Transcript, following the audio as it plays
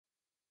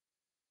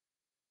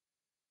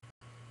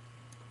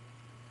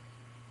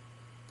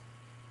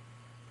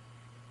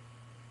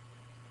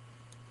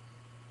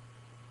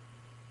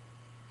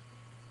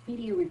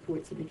Media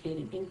reports indicate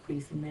an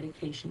increase in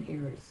medication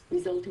errors,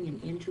 resulting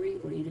in injury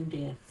or even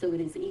death, so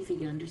it is easy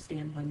to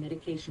understand why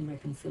medication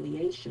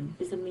reconciliation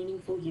is a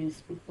meaningful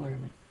use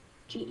requirement.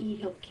 GE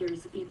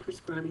Healthcare's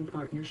e-prescribing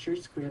partner,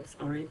 SureScripts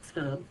Rx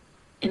Hub,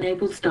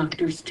 enables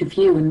doctors to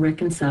view and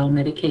reconcile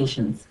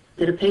medications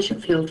that a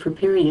patient filled for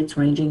periods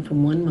ranging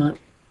from 1 month.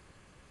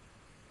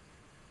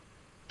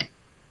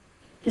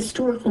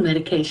 Historical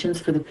medications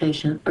for the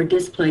patient are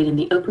displayed in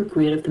the upper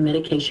grid of the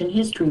medication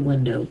history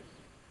window.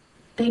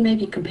 They may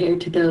be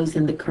compared to those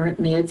in the current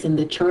meds in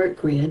the chart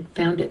grid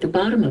found at the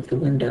bottom of the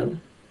window.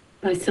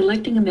 By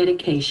selecting a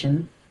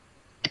medication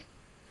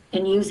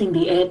and using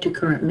the Add to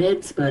Current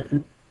Meds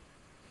button,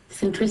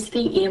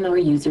 Centricity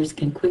EMR users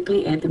can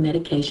quickly add the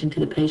medication to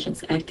the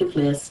patient's active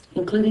list,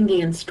 including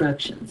the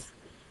instructions.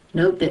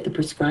 Note that the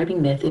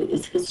prescribing method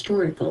is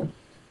historical.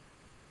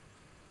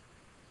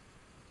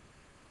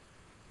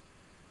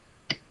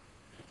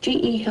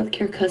 GE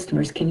Healthcare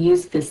customers can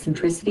use the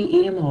Centricity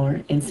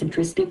EMR and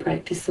Centricity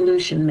Practice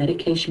Solution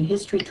medication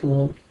history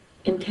tool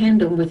in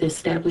tandem with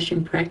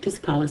establishing practice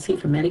policy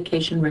for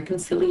medication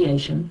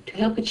reconciliation to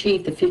help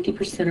achieve the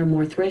 50% or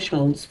more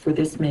thresholds for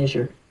this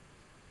measure.